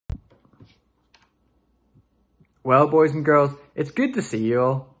Well, boys and girls, it's good to see you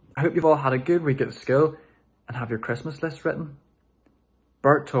all. I hope you've all had a good week at school and have your Christmas list written.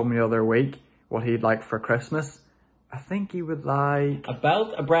 Bert told me the other week what he'd like for Christmas. I think he would like... a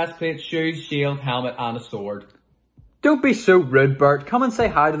belt, a breastplate, shoes, shield, helmet and a sword. Don't be so rude, Bert. Come and say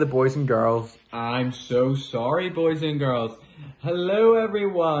hi to the boys and girls. I'm so sorry, boys and girls. Hello,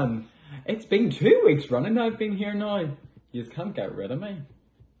 everyone. It's been 2 weeks running I've been here now. You just can't get rid of me.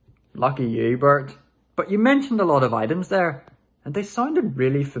 Lucky you, Bert. But you mentioned a lot of items there, and they sounded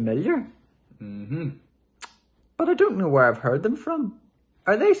really familiar. But I don't know where I've heard them from.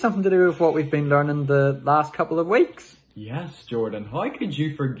 Are they something to do with what we've been learning the last couple of weeks? Yes, Jordan. How could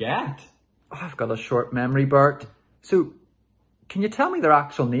you forget? Oh, I've got a short memory, Bert. So, can you tell me their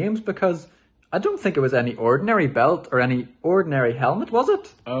actual names? Because I don't think it was any ordinary belt or any ordinary helmet, was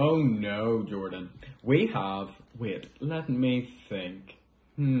it? Oh no, Jordan. We have... Wait, let me think.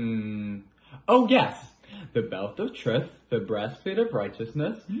 Oh yes! The belt of truth, the breastplate of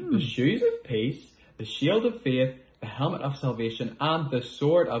righteousness, the shoes of peace, the shield of faith, the helmet of salvation, and the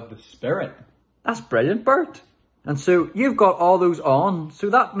sword of the Spirit. That's brilliant, Bert. And so you've got all those on, so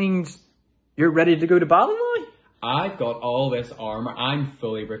that means you're ready to go to battle now? I've got all this armour, I'm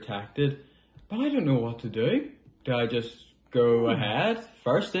fully protected, but I don't know what to do. Do I just go ahead,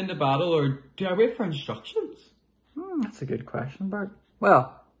 first into battle, or do I wait for instructions? That's a good question, Bert.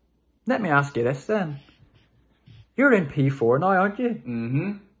 Well, let me ask you this then. You're in P4 now, aren't you?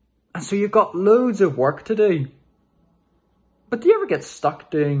 And so you've got loads of work to do. But do you ever get stuck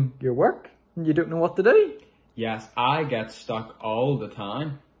doing your work and you don't know what to do? Yes, I get stuck all the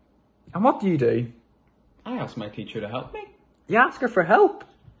time. And what do you do? I ask my teacher to help me. You ask her for help?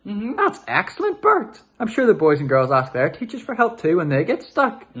 That's excellent, Bert. I'm sure the boys and girls ask their teachers for help too when they get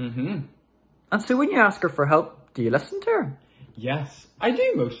stuck. And so when you ask her for help, do you listen to her? Yes, I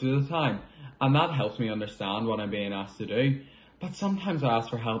do most of the time. And that helps me understand what I'm being asked to do. But sometimes I ask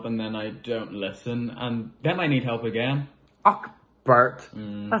for help and then I don't listen. And then I need help again. Oh, Bert,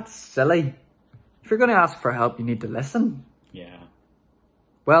 that's silly. If you're going to ask for help, you need to listen. Yeah.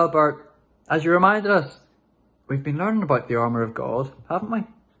 Well, Bert, as you reminded us, we've been learning about the Armour of God, haven't we?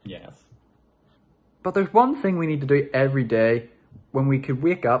 Yes. But there's one thing we need to do every day when we could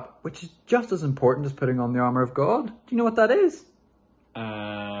wake up, which is just as important as putting on the Armour of God. Do you know what that is?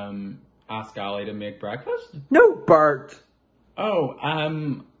 Ask Ali to make breakfast? No, Bert. Oh, how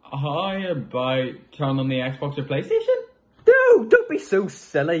about turn on the Xbox or PlayStation? No, don't be so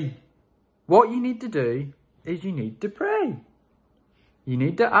silly. What you need to do is you need to pray. You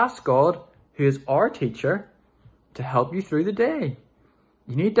need to ask God, who is our teacher, to help you through the day.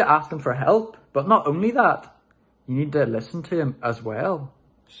 You need to ask him for help, but not only that, you need to listen to him as well.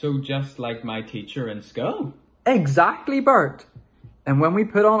 So just like my teacher in school? Exactly, Bert. And when we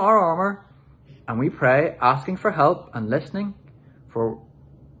put on our armour and we pray, asking for help and listening for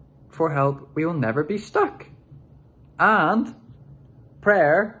help, we will never be stuck. And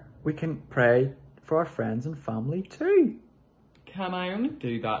prayer, we can pray for our friends and family too. Can I only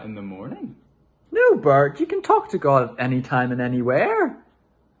do that in the morning? No, Bert, you can talk to God at any time and anywhere.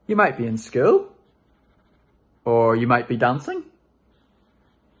 You might be in school, or you might be dancing,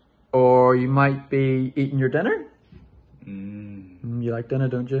 or you might be eating your dinner. You like dinner,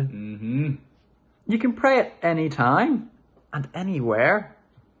 don't you? You can pray at any time and anywhere.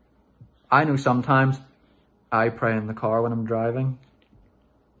 I know sometimes I pray in the car when I'm driving.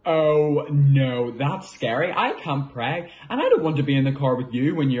 Oh no, that's scary. I can't pray. And I don't want to be in the car with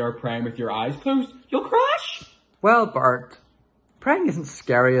you when you're praying with your eyes closed. You'll crash. Well, Bert, praying isn't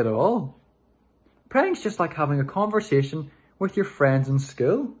scary at all. Praying's just like having a conversation with your friends in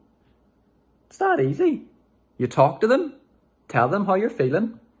school. It's that easy. You talk to them, tell them how you're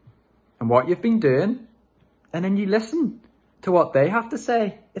feeling and what you've been doing, and then you listen to what they have to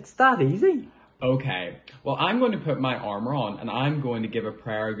say. It's that easy. Okay, well I'm going to put my armour on and I'm going to give a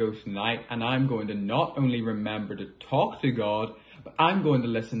prayer go tonight, and I'm going to not only remember to talk to God, but I'm going to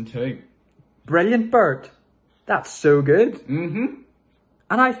listen too. Brilliant, Bert. That's so good. And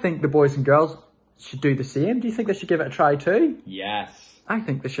I think the boys and girls should do the same. Do you think they should give it a try too? Yes. I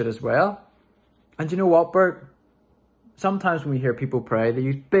think they should as well. And you know what, Bert? Sometimes when we hear people pray, they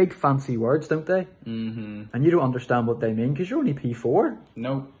use big fancy words, don't they? And you don't understand what they mean because you're only P4.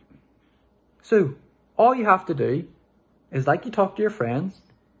 Nope. So, all you have to do is, like you talk to your friends,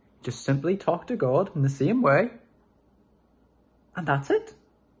 just simply talk to God in the same way. And that's it.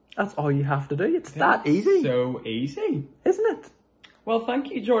 That's all you have to do. It's that easy. So easy. Isn't it? Well, thank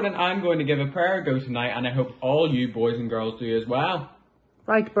you, Jordan. I'm going to give a prayer go tonight, and I hope all you boys and girls do as well.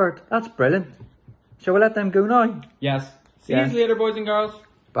 Right, Bert. That's brilliant. Shall we let them go now? Yes. See Yes. you later, boys and girls.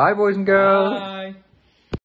 Bye, boys and girls. Bye.